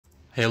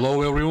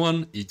Hello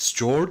everyone, it's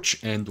George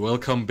and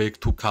welcome back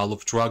to Call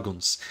of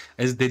Dragons.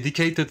 As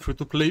dedicated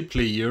free-to-play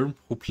player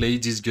who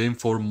played this game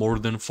for more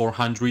than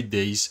 400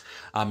 days,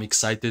 I'm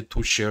excited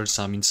to share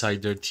some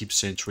insider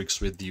tips and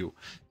tricks with you.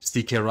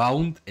 Stick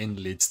around and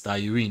let's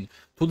dive in.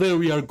 Today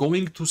we are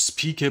going to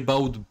speak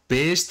about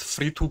best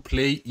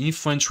free-to-play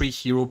infantry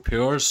hero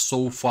pairs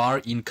so far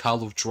in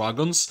Call of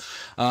Dragons.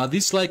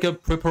 This is like a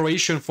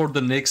preparation for the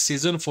next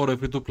season for the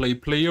free-to-play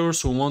players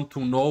who want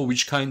to know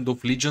which kind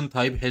of legion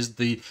type has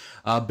the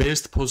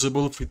best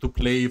possible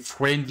free-to-play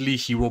friendly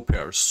hero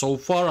pairs. So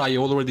far I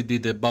already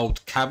did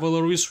about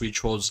cavalries,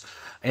 which was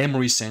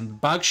Emrys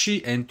and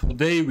Bakshi, and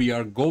today we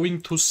are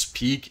going to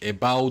speak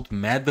about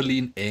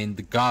Madeline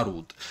and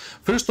Garud.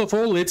 First of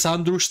all, let's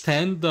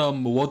understand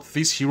what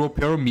this hero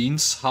pair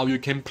means, how you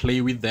can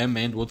play with them,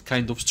 and what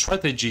kind of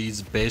strategy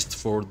is best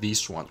for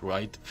this one,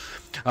 right?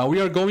 We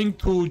are going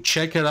to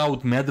check it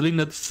out Madeline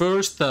at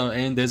first,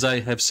 and as I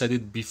have said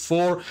it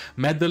before,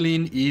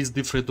 Madeline is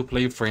the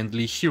free-to-play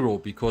friendly hero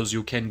because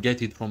you can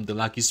get it from the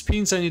lucky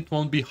spins and it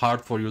won't be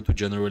hard for you to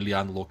generally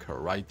unlock her,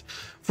 right?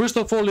 First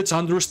of all, let's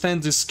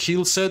understand the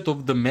skill set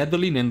of the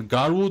Madeline and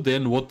Garud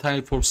and what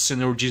type of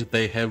synergies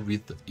they have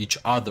with each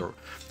other.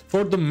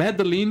 For the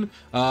Madeline,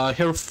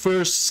 her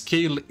first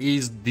skill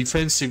is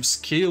defensive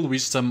skill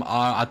with some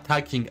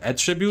attacking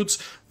attributes,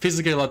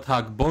 physical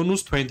attack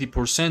bonus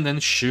 20%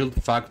 and shield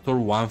factor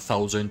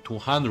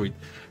 1200.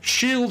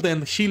 Shield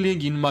and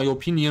healing, in my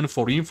opinion,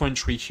 for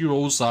infantry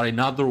heroes are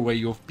another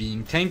way of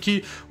being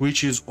tanky,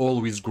 which is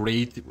always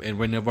great and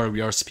whenever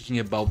we are speaking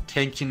about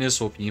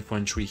tankiness of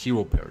infantry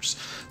hero pairs.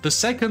 The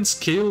second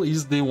skill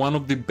is one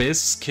of the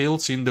best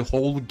skills in the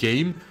whole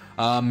game.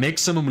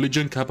 Maximum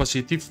legion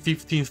capacity,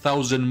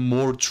 15,000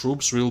 more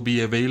troops will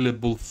be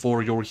available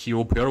for your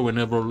hero pair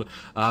whenever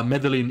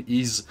Madeline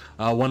is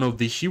one of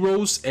the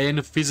heroes,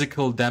 and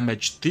physical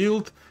damage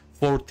dealt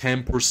for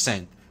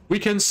 10%. We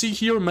can see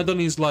here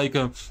Madeline is like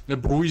a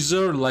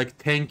bruiser, like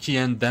tanky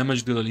and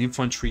damage dealer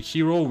infantry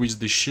hero with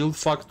the shield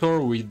factor,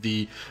 with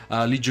the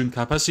legion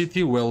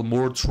capacity. Well,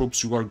 more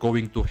troops you are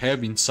going to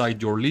have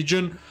inside your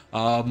legion,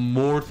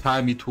 more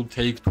time it will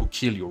take to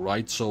kill you,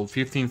 right? So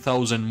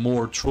 15,000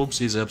 more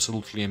troops is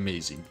absolutely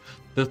amazing.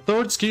 The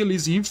third skill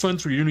is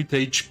infantry unit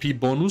HP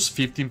bonus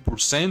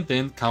 15%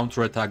 and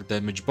counterattack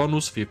damage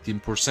bonus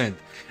 15%.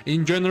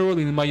 In general,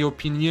 in my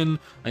opinion,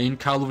 in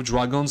Call of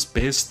Dragons,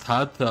 best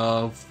stat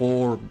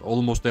for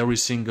almost every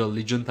single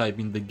legion type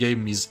in the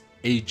game is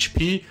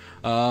HP,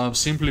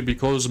 simply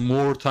because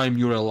more time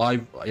you're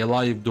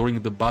alive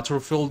during the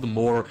battlefield,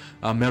 more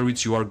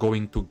merits you are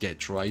going to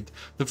get, right?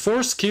 The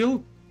fourth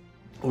skill: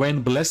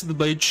 when Blessed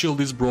Blade Shield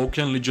is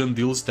broken, Legion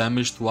deals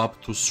damage to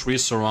up to 3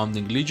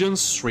 surrounding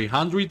legions,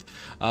 300,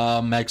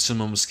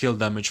 maximum skill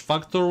damage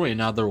factor,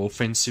 another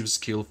offensive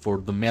skill for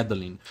the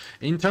Madeline.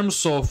 In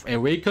terms of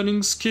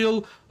Awakening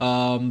skill,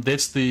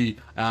 that's the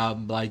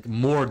like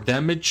more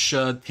damage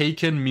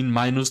taken, mean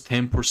minus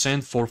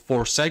 10% for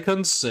 4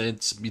 seconds.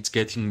 It's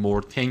getting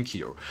more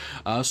tankier.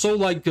 So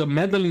like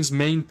Madeline's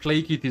main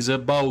play kit is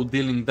about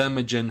dealing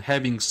damage and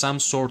having some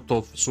sort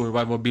of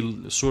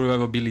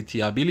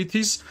survivability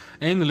abilities.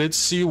 And let's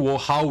see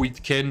how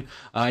it can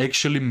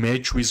actually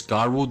match with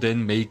Garud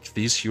and make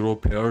this hero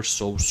pair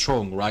so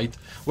strong, right?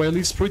 Well,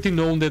 it's pretty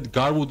known that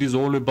Garud is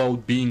all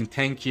about being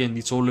tanky and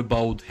it's all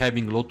about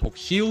having a lot of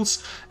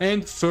heals.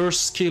 And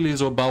first skill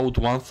is about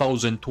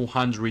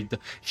 1200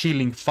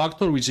 healing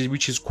factor,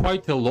 which is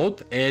quite a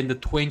lot, and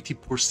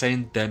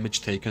 20%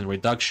 damage taken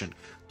reduction.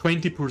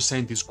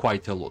 20% is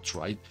quite a lot,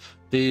 right?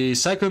 The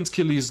second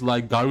skill is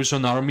like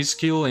Garrison Army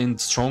skill and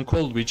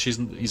Stronghold, which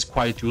is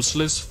quite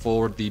useless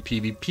for the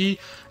PvP.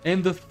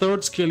 And the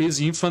third skill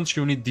is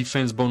Infantry Unit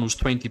Defense bonus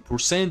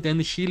 20%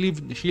 and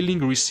healing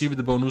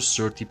received bonus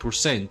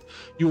 30%.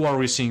 You are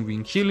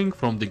receiving healing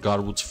from the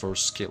Garwood's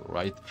first skill,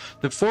 right?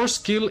 The fourth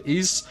skill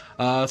is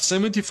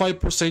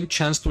 75%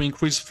 chance to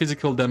increase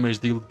physical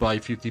damage dealt by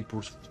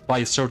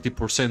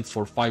 30%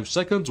 for 5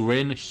 seconds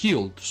when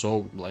healed.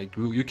 So like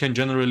you can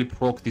generally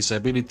proc this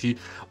ability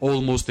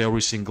almost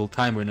every single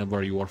time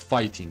whenever you are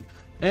fighting.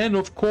 And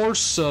of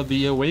course,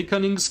 the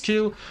Awakening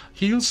skill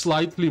heals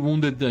slightly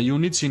wounded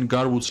units in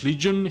Garwood's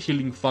Legion,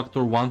 healing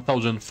factor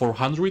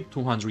 1400,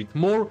 200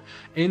 more,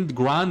 and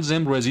grants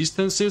them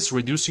resistances,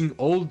 reducing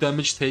all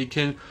damage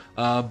taken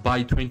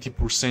by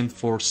 20%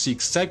 for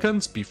 6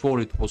 seconds, before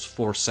it was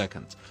 4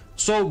 seconds.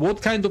 So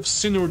what kind of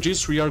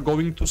synergies we are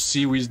going to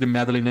see with the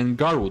Madeline and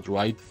Garwood,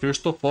 right?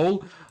 First of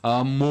all,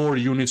 more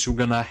units you're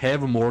gonna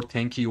have, more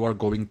tanky you are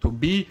going to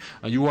be.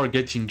 You are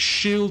getting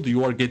shield,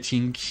 you are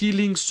getting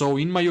healing. So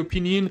in my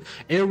opinion,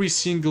 every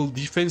single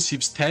defensive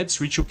stats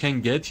which you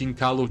can get in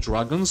Call of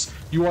Dragons,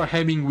 you are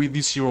having with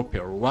this hero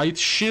pair, right?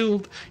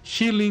 Shield,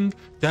 healing,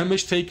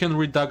 damage taken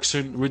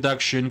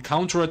reduction,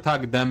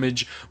 counter-attack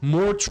damage,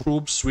 more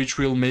troops which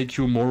will make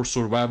you more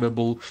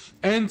survivable,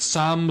 and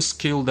some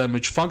skill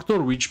damage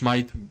factor which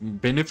might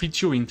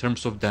benefit you in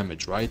terms of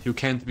damage, right? You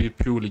can't be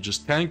purely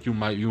just tank,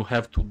 you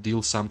have to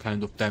deal some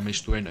kind of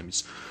damage to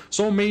enemies.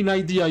 So main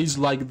idea is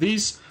like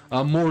this.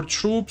 more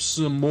troops,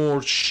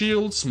 more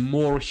shields,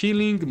 more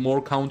healing,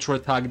 more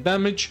counterattack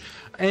damage,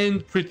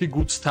 and pretty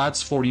good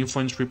stats for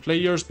infantry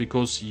players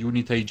because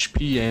unit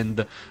HP,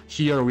 and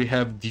here we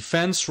have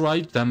defense,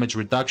 right? Damage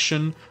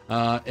reduction,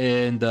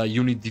 and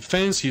unit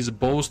defense is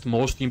both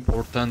most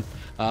important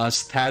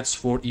stats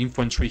for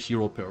infantry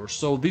hero pairs.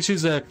 So this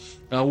is a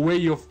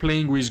way of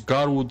playing with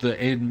Garwood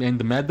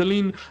and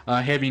Madeline,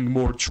 having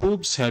more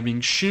troops,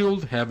 having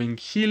shield, having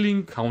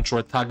healing,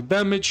 counterattack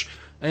damage,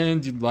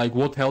 and like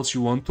what else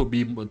you want to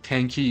be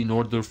tanky in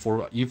order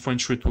for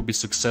infantry to be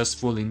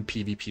successful in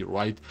PvP,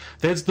 right?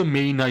 That's the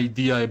main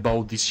idea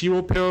about this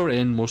hero pair,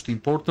 and most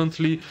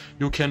importantly,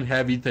 you can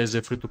have it as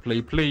a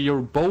free-to-play player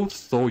both,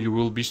 so you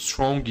will be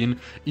strong in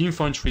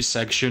infantry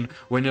section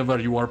whenever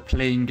you are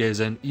playing as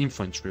an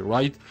infantry,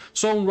 right?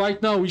 So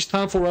right now it's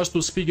time for us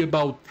to speak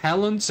about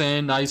talents,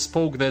 and I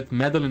spoke that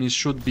Madeline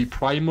should be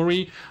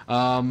primary,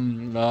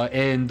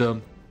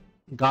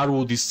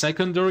 Garwood is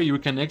secondary. You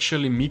can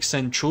actually mix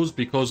and choose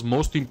because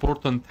most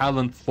important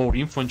talent for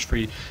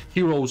infantry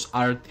heroes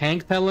are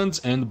tank talents,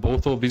 and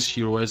both of these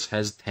heroes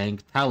has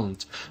tank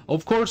talent.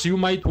 Of course, you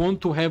might want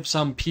to have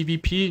some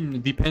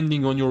PvP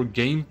depending on your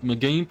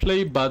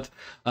gameplay, but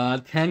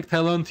tank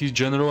talent in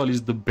general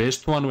is the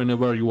best one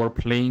whenever you are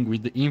playing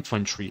with the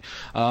infantry.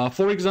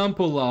 For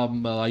example,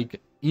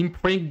 like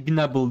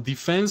impregnable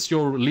defense,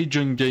 your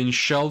legion gains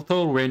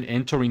shelter when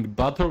entering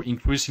battle,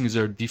 increasing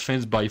their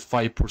defense by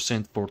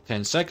 5% for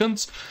 10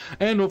 seconds.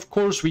 And of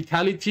course,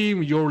 vitality,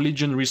 your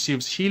legion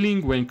receives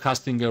healing when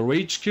casting a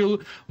rage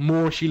skill.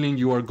 More healing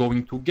you are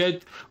going to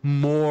get,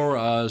 more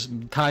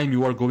time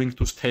you are going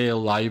to stay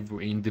alive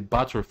in the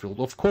battlefield.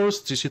 Of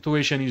course, the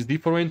situation is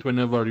different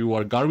whenever you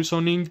are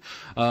garrisoning.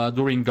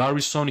 During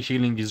garrison,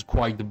 healing is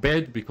quite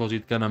bad because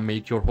it gonna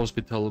make your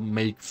hospital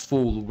make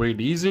full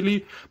really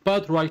easily.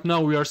 But right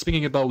now we are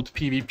speaking about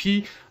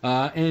PvP,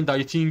 and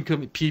I think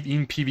in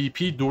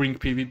PvP, during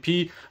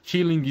PvP,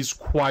 healing is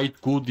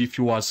quite good if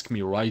you ask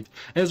me, right?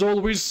 As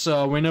always,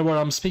 whenever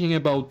I'm speaking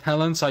about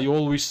talents, I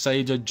always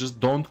say that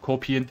just don't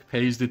copy and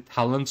paste the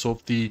talents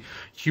of the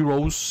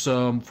heroes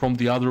from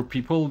the other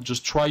people.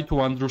 Just try to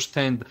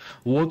understand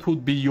what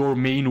would be your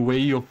main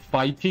way of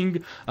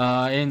fighting,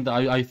 and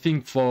I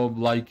think for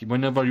like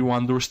whenever you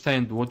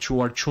understand what you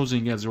are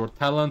choosing as your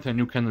talent, and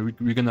you're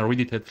gonna read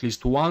it at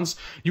least once,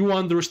 you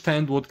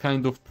understand what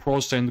kind of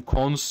pros and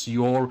cons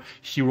your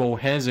hero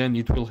has, and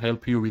it will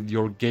help you with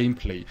your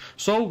gameplay.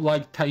 So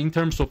like in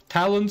terms of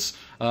talents,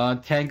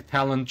 tank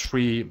talent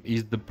tree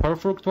is the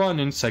perfect one,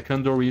 and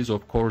secondary is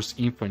of course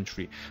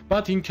infantry.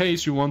 But in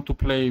case you want to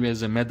play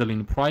as a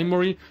Madeline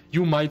primary,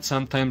 you might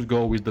sometimes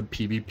go with the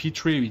PvP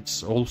tree.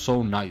 It's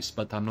also nice,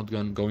 but I'm not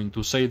going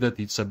to say that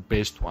it's a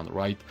best one,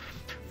 right?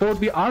 For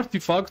the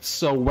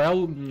artifacts,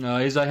 well,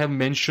 as I have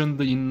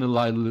mentioned in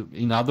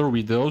other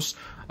videos,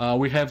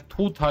 we have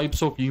two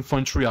types of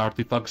infantry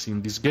artifacts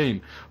in this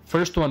game.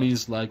 First one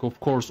is like, of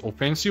course,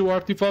 offensive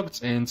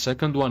artifacts, and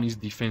second one is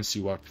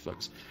defensive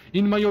artifacts.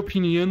 In my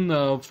opinion,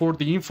 for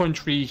the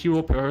infantry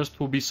hero pairs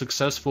to be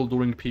successful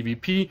during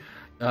PvP,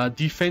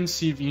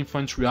 defensive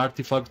infantry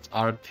artifacts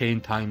are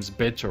 10 times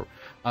better.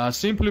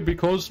 Simply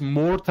because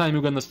more time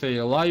you're gonna stay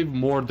alive,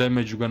 more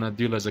damage you're gonna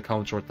deal as a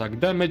counterattack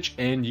damage,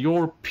 and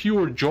your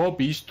pure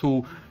job is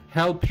to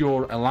help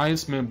your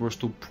alliance members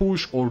to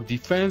push or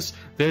defense.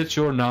 That's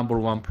your number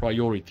one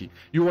priority.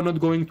 You are not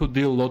going to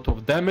deal a lot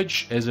of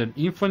damage as an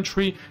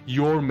infantry.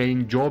 Your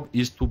main job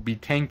is to be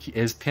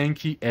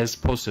tanky as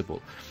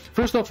possible.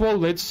 First of all,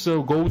 let's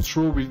go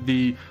through with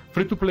the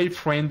free-to-play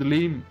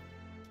friendly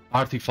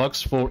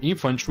artifacts for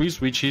infantries,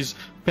 which is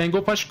Fang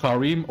of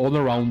Ashkari,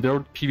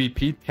 all-arounder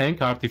PvP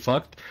tank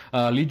artifact,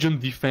 Legion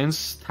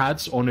defense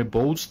stats on a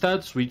bow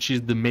stats, which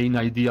is the main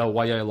idea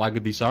why I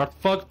like this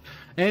artifact,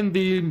 and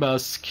the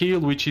skill,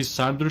 which is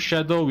Thunder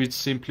Shadow. It's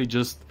simply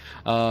just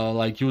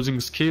like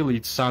using skill,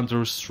 it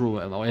thunders through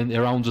and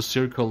around the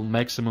circle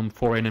maximum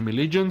 4 enemy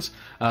legions,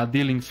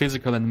 dealing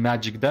physical and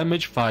magic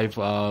damage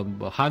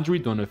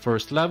 500 on the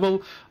first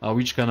level,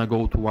 which gonna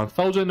go to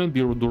 1000, and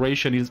the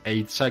duration is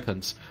 8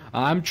 seconds.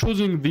 I'm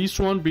choosing this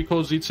one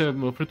because it's a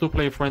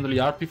free-to-play friendly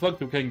artifact.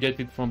 You can get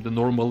it from the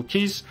normal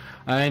keys,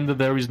 and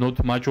there is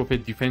not much of a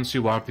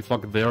defensive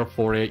artifact there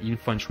for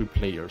infantry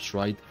players,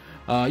 right?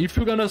 If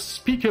you're gonna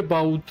speak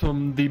about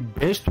the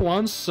best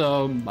ones,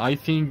 I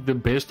think the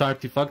best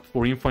artifact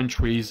for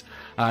infantry is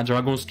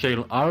Dragon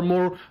Scale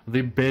Armor,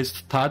 the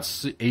best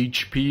stats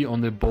HP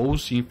on the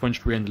bows,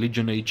 infantry and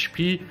legion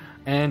HP,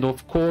 and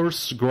of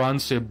course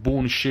grants a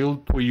boon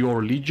shield to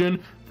your legion,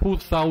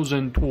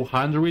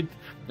 2200,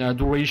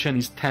 duration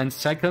is 10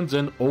 seconds,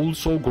 and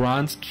also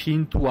grants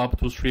kin to up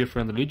to 3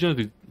 friendly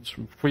legions.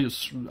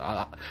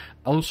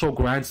 also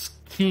grants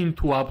kin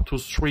to up to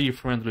 3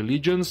 friendly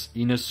legions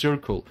in a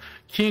circle.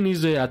 Kin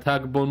is a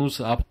attack bonus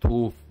up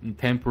to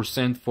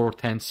 10% for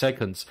 10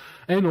 seconds.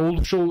 And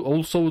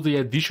also the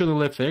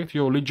additional effect,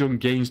 your legion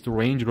gains the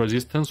range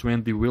resistance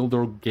when the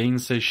wielder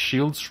gains a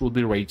shield through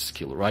the rage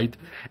skill, right?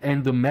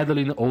 And the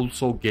Madeline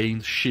also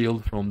gains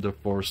shield from the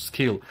first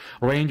skill.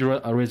 Range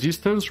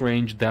resistance,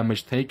 range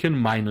damage taken,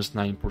 minus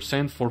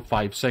 9% for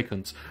 5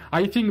 seconds.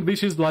 I think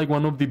this is like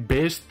one of the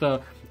best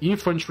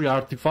infantry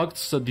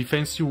artifacts,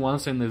 defensive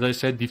ones, and as I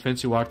said,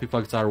 defensive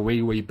artifacts are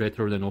way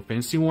better than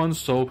offensive ones.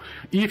 So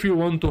if you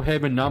want to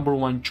have a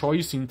 #1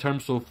 choice in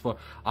terms of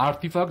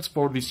artifacts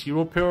for this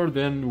hero pair,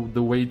 then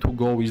the way to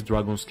go is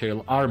Dragon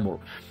Scale Armor.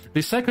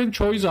 The second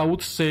choice, I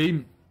would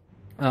say,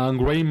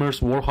 Greymer's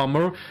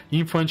Warhammer,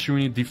 Infantry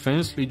Unit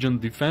Defense, Legion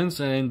Defense,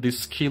 and the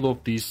skill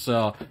of this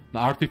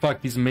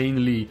artifact is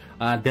mainly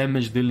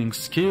damage dealing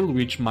skill,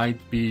 which might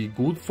be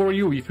good for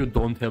you if you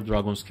don't have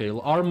Dragon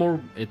Scale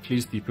Armor. At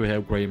least if you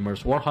have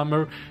Greymer's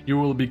Warhammer, you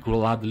will be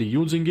gladly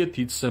using it.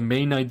 Its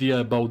main idea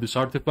about this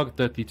artifact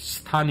that it's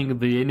stunning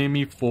the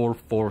enemy for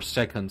 4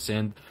 seconds,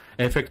 and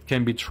effect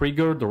can be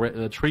triggered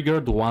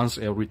once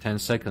every 10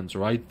 seconds,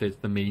 right? That's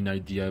the main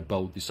idea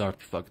about this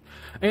artifact.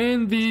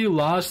 And the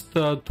last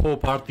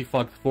top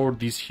artifact for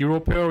this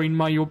hero pair, in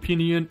my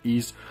opinion,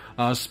 is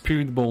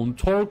Spiritbone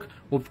Torque.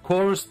 Of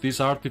course, this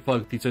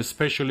artifact is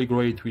especially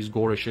great with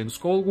Goresh and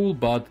Skullghoul,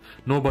 but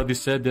nobody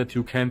said that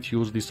you can't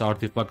use this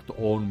artifact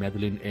on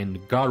Madeline and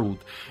Garwood.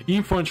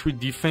 Infantry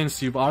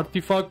defensive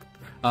artifact.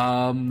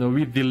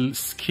 With the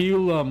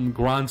skill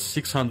grants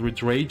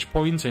 600 rage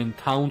points and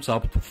taunts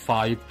up to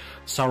 5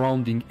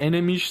 surrounding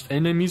enemies,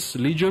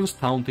 legions.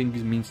 Taunting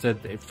means that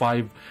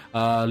 5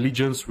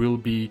 legions will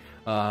be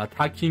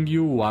attacking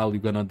you while you're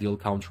gonna deal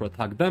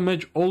counter-attack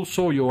damage.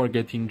 Also, you are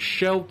getting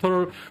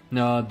Shelter,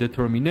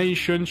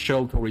 Determination.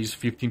 Shelter is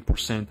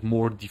 15%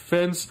 more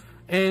defense,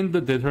 and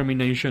the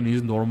Determination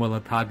is normal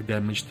attack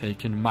damage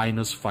taken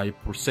minus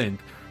 5%.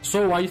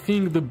 So I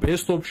think the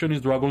best option is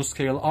Dragon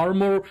Scale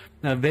Armor,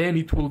 then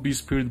it will be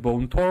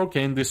Spiritbone Torque,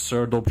 and the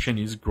third option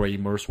is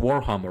Greymer's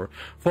Warhammer.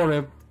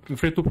 For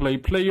free-to-play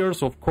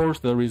players, of course,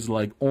 there is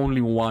like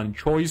only one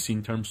choice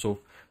in terms of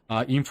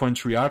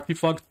infantry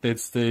artifact.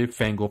 That's the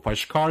Fang of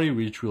Ashkari,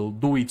 which will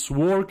do its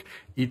work.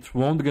 It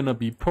won't gonna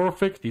be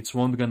perfect, it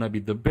won't gonna be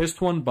the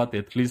best one, but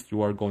at least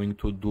you are going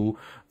to do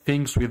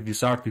things with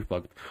this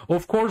artifact.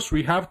 Of course,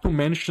 we have to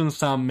mention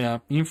some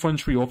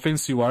infantry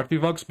offensive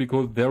artifacts,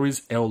 because there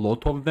is a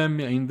lot of them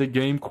in the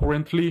game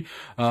currently,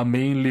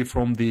 mainly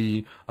from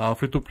the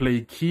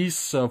free-to-play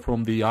keys,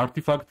 from the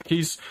artifact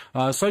keys,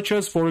 such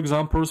as, for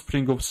example,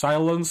 Spring of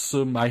Silence.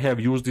 I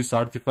have used this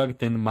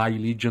artifact and my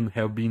legion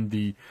have been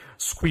the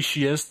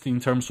squishiest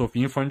in terms of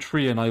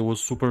infantry, and I was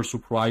super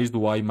surprised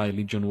why my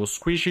legion was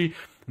squishy.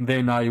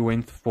 Then I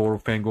went for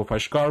Fang of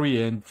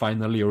Ashkari, and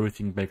finally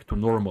everything back to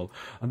normal.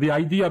 The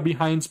idea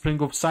behind Spring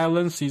of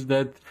Silence is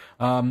that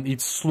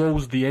it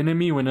slows the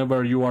enemy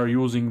whenever you are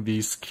using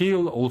the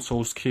skill.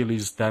 Also, skill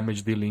is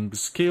damage dealing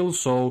skill,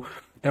 so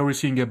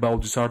everything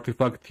about this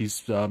artifact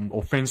is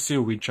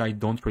offensive, which I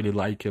don't really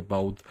like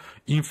about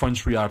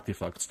infantry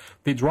artifacts.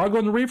 The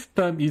Dragon Rift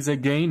is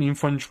again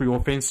infantry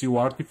offensive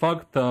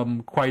artifact,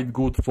 quite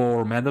good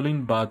for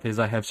Madeline, but as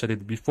I have said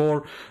it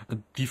before,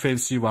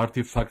 defensive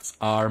artifacts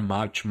are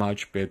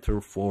much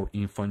better for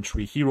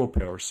infantry hero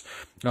pairs.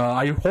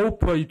 I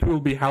hope it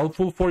will be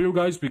helpful for you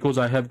guys, because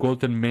I have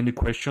gotten many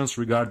questions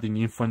regarding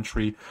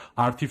infantry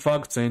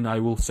artifacts, and I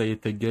will say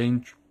it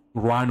again,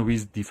 run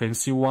with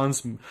defensive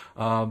ones,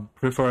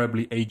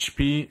 preferably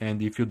HP,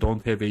 and if you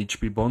don't have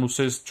HP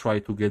bonuses, try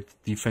to get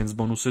defense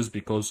bonuses,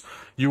 because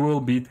you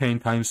will be 10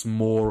 times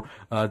more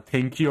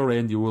tankier,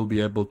 and you will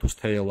be able to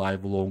stay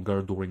alive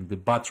longer during the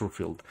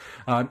battlefield.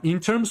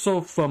 In terms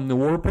of the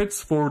war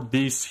pets for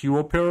this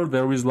hero pair,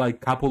 there is like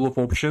a couple of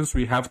options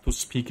we have to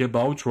speak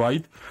about,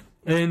 right?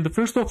 And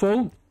first of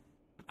all,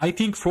 I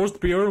think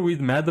Frostbear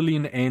with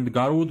Madeline and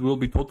Garwood will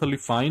be totally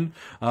fine.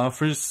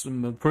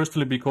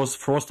 Firstly, because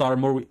Frost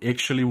Armor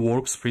actually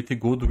works pretty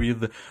good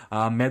with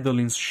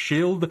Madeline's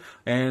shield,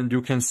 and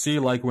you can see,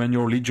 like, when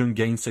your legion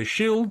gains a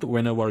shield,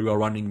 whenever you are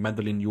running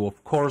Madeline, you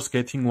of course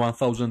getting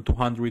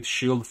 1200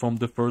 shield from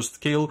the first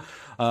kill.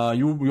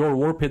 Your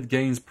Warped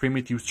gains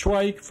Primitive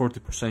Strike,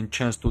 40%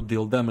 chance to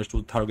deal damage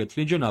to the target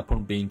legion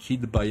upon being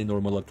hit by a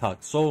normal attack.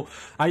 So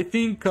I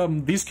think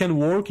this can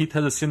work. It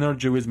has a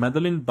synergy with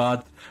Madeline,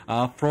 but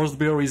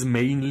Frostbear is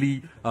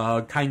mainly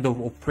kind of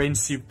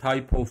offensive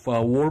type of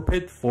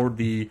Warped for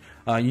the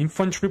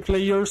infantry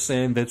players,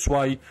 and that's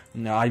why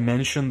I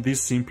mentioned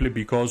this, simply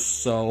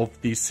because of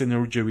the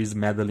synergy with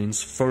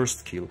Madeline's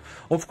first kill.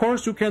 Of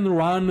course, you can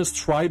run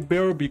Stripe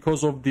Bear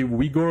because of the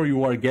vigor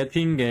you are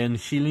getting and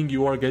healing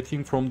you are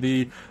getting from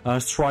the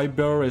Stripe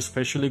Bear,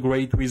 especially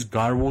great with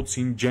Garwoods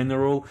in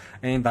general,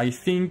 and I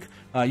think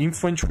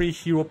infantry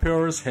hero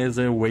pairs has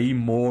a way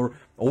more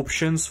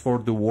options for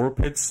the war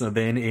pets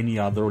than any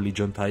other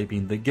legion type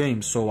in the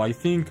game. So I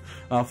think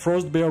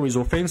Frostbear is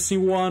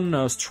offensive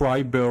one,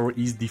 Stripe Bear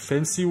is defensive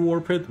defensive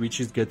warped, which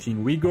is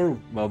getting Vigor.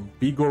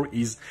 Vigor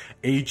is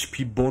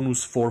HP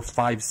bonus for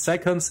 5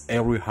 seconds.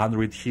 Every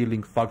 100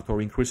 healing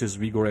factor increases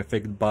Vigor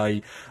effect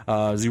by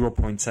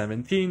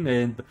 0.17,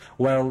 and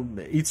well,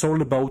 it's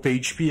all about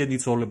HP and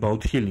it's all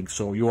about healing.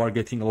 So you are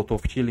getting a lot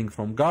of healing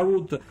from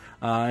Garwood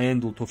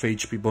and a lot of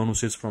HP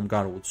bonuses from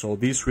Garwood. So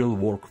this will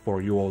work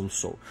for you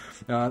also.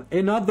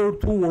 Another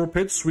two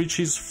warpeds which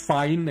is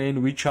fine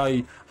and which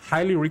I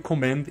highly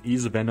recommend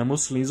is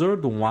Venomous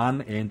Lizard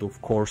 1 and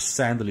of course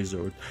Sand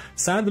Lizard.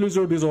 Sand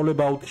Lizard is all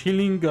about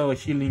healing,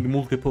 healing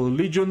multiple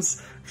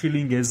legions,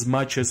 healing as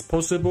much as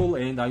possible,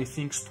 and I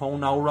think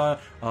Stone Aura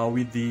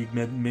with the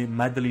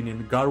Madeline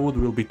and Garwood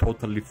will be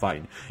totally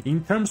fine.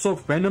 In terms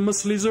of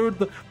Venomous Lizard,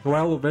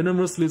 well,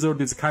 Venomous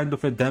Lizard is kind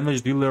of a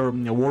damage dealer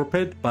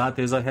warped, but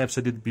as I have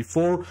said it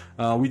before,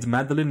 with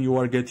Madeline you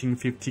are getting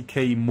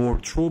 50k more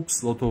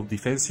troops, lot of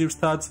defensive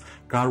stats.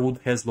 Garwood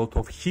has lot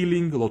of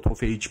healing, a lot of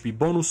HP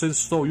bonuses,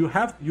 so you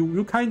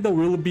kind of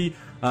will be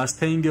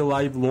staying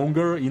alive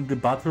longer in the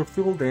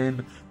battlefield,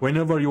 and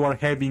whenever you are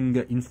having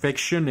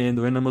infection and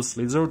Venomous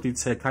Lizard,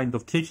 it's a kind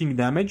of taking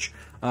damage,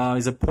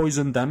 is a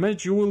poison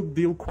damage, you will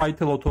deal quite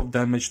a lot of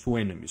damage to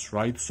enemies,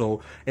 right?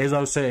 So as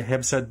I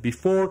have said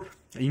before,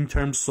 in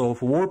terms of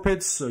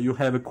warpeds, you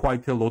have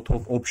quite a lot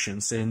of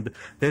options, and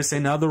there's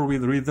another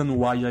reason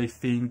why I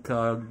think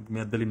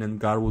Madeline and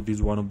Garwood is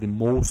one of the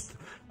most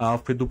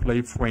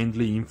free-to-play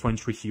friendly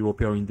infantry hero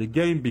pair in the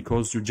game,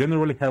 because you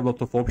generally have a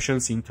lot of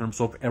options in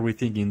terms of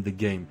everything in the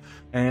game,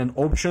 and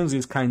options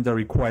is kind of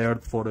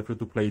required for a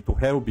free-to-play to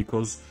have,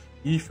 because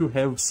if you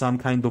have some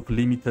kind of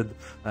limited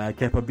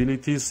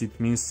capabilities, it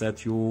means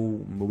that you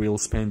will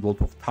spend a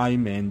lot of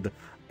time and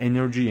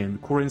energy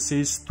and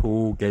currencies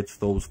to get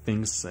those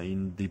things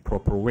in the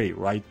proper way,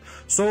 right?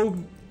 So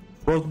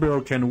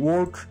Frostbearer can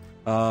work,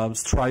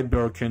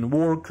 Stripebearer can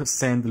work,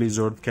 Sand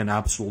Lizard can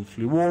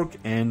absolutely work,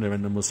 and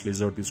Venomous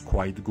Lizard is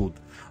quite good.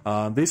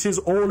 This is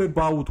all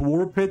about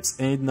warpeds,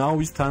 and now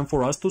it's time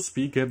for us to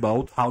speak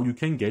about how you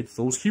can get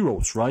those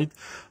heroes, right?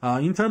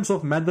 In terms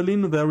of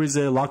Madeline, there is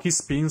a lucky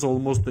spins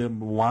almost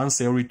once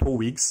every 2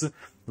 weeks,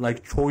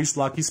 like choice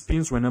lucky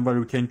spins, whenever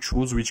you can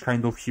choose which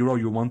kind of hero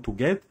you want to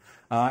get.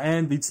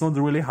 And it's not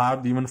really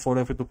hard even for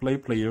a free-to-play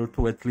player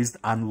to at least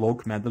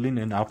unlock Madeline,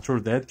 and after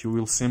that you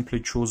will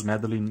simply choose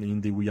Madeline in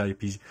the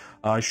VIP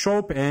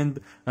shop, and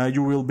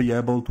you will be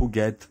able to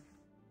get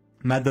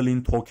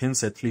Madeline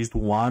tokens, at least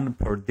 1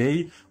 per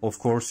day. Of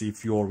course,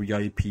 if your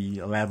VIP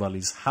level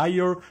is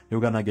higher,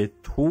 you're gonna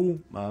get 2,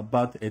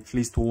 but at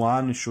least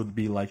 1 should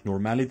be like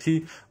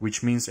normality,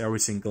 which means every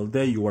single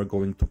day you are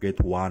going to get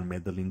 1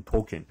 Madeline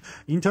token.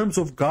 In terms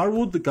of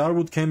Garwood,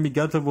 Garwood can be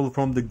gettable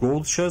from the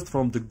gold chest,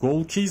 from the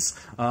gold keys.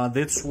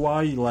 That's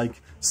why,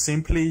 like,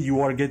 simply you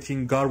are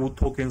getting Garwood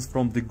tokens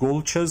from the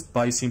gold chest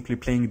by simply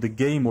playing the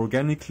game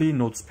organically,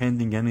 not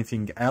spending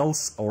anything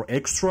else or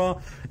extra,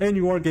 and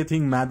you are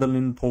getting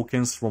Madeline tokens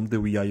from the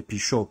VIP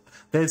shop.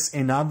 That's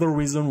another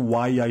reason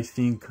why I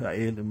think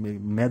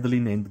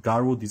Madeline and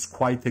Garwood is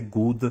quite a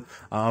good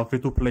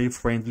free-to-play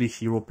friendly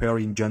hero pair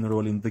in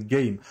general in the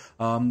game.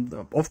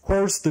 Of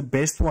course, the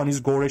best one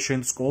is Goresh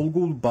and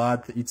Skullghoul,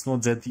 but it's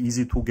not that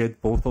easy to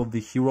get both of the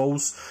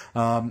heroes,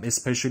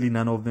 especially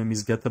none of them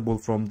is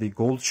gettable from the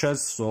gold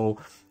chest, so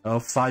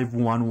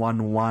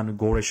 5-1-1-1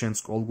 Goresh and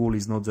Skullghoul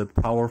is not that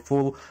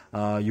powerful.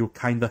 You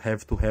kinda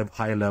have to have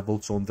high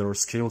levels on their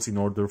skills in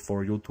order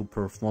for you to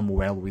perform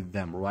well with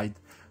them, right?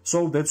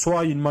 So that's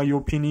why, in my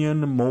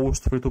opinion,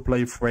 most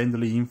free-to-play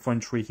friendly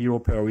infantry hero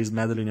pair is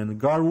Madeline and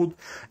Garwood,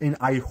 and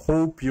I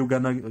hope you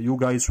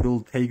guys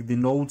will take the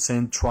notes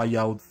and try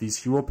out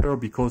this hero pair,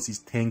 because it's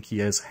tanky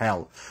as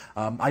hell.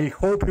 I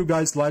hope you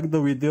guys liked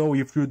the video.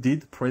 If you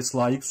did, press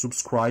like,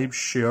 subscribe,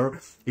 share.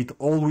 It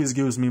always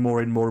gives me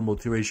more and more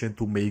motivation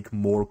to make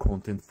more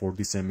content for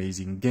this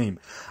amazing game.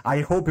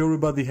 I hope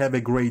everybody have a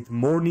great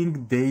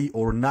morning, day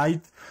or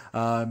night.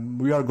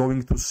 We are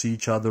going to see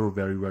each other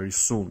very, very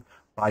soon.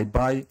 Bye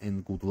bye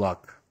and good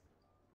luck.